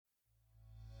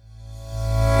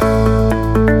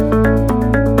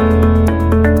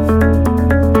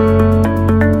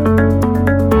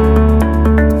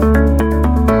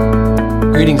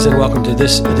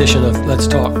this edition of Let's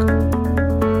Talk.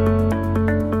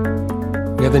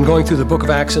 We have been going through the book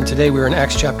of Acts, and today we're in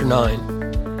Acts chapter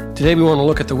 9. Today we want to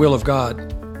look at the will of God.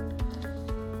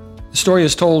 The story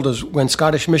is told as when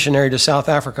Scottish missionary to South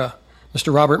Africa,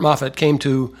 Mr. Robert Moffat, came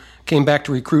back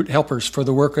to recruit helpers for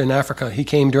the work in Africa. He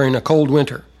came during a cold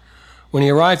winter. When he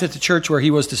arrived at the church where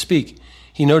he was to speak,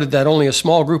 he noted that only a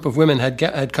small group of women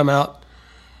had come out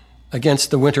against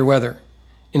the winter weather.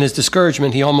 In his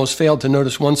discouragement, he almost failed to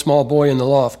notice one small boy in the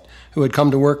loft who had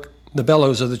come to work the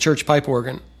bellows of the church pipe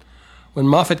organ. When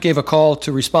Moffat gave a call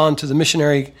to respond to the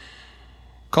missionary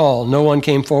call, no one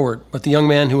came forward, but the young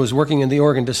man who was working in the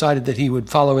organ decided that he would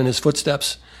follow in his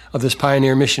footsteps of this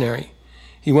pioneer missionary.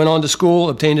 He went on to school,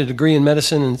 obtained a degree in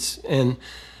medicine, and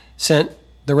spent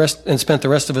the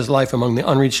rest of his life among the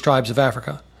unreached tribes of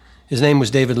Africa. His name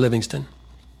was David Livingstone.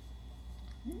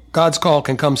 God's call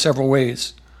can come several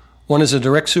ways. One is a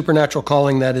direct supernatural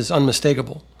calling that is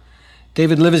unmistakable.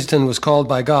 David Livingstone was called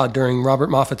by God during Robert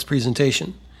Moffat's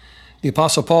presentation. The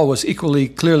Apostle Paul was equally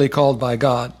clearly called by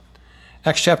God.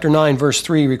 Acts chapter 9, verse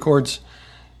 3 records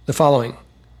the following. It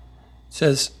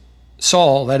says,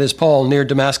 Saul, that is Paul, near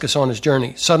Damascus on his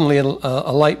journey. Suddenly a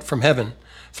light from heaven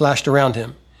flashed around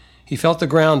him. He felt the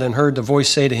ground and heard the voice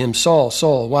say to him, Saul,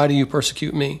 Saul, why do you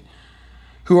persecute me?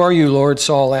 Who are you, Lord?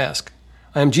 Saul asked.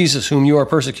 I am Jesus, whom you are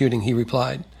persecuting, he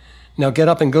replied. Now get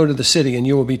up and go to the city, and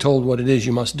you will be told what it is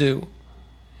you must do.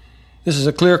 This is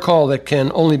a clear call that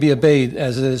can only be obeyed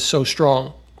as it is so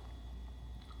strong.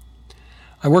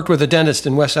 I worked with a dentist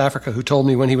in West Africa who told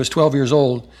me when he was 12 years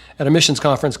old, at a missions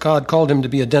conference, God called him to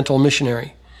be a dental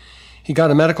missionary. He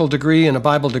got a medical degree and a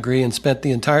Bible degree and spent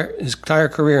his entire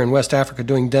career in West Africa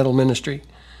doing dental ministry.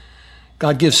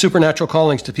 God gives supernatural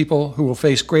callings to people who will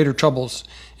face greater troubles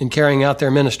in carrying out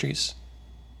their ministries.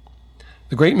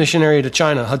 The great missionary to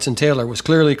China, Hudson Taylor, was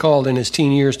clearly called in his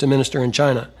teen years to minister in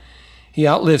China. He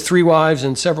outlived 3 wives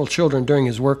and several children during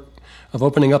his work of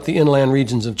opening up the inland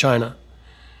regions of China.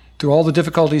 Through all the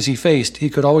difficulties he faced, he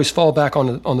could always fall back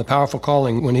on the powerful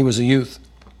calling when he was a youth.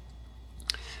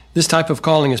 This type of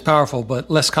calling is powerful,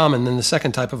 but less common than the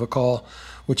second type of a call,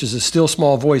 which is a still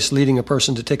small voice leading a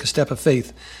person to take a step of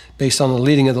faith based on the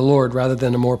leading of the Lord rather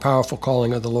than a more powerful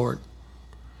calling of the Lord.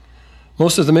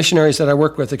 Most of the missionaries that I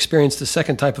work with experience the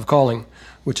second type of calling,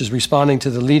 which is responding to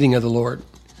the leading of the Lord.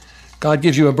 God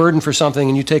gives you a burden for something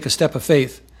and you take a step of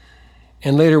faith.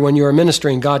 And later when you are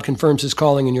ministering, God confirms his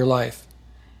calling in your life.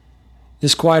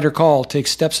 This quieter call takes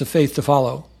steps of faith to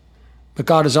follow, but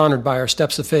God is honored by our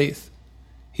steps of faith.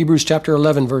 Hebrews chapter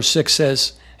 11, verse 6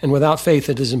 says, and without faith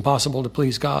it is impossible to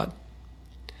please God.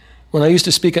 When I used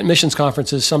to speak at missions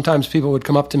conferences, sometimes people would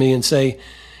come up to me and say,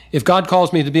 if God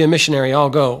calls me to be a missionary,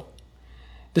 I'll go.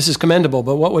 This is commendable,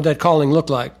 but what would that calling look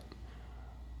like?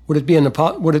 Would it be an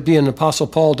Apostle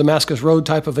Paul Damascus Road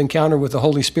type of encounter with the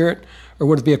Holy Spirit, or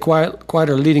would it be a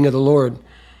quieter leading of the Lord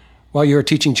while you are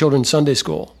teaching children Sunday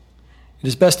school? It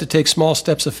is best to take small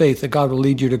steps of faith that God will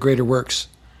lead you to greater works.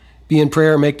 Be in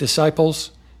prayer, make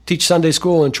disciples, teach Sunday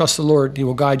school, and trust the Lord. He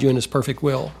will guide you in his perfect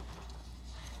will.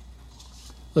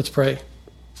 Let's pray.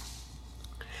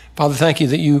 Father, thank you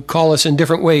that you call us in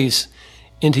different ways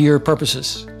into your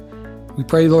purposes. We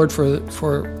pray, Lord,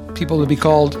 for people to be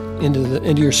called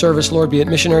into your service, Lord, be it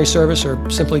missionary service or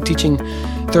simply teaching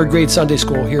third grade Sunday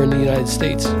school here in the United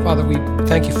States. Father, we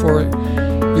thank you for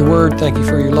your word. Thank you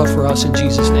for your love for us. In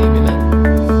Jesus' name,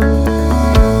 amen.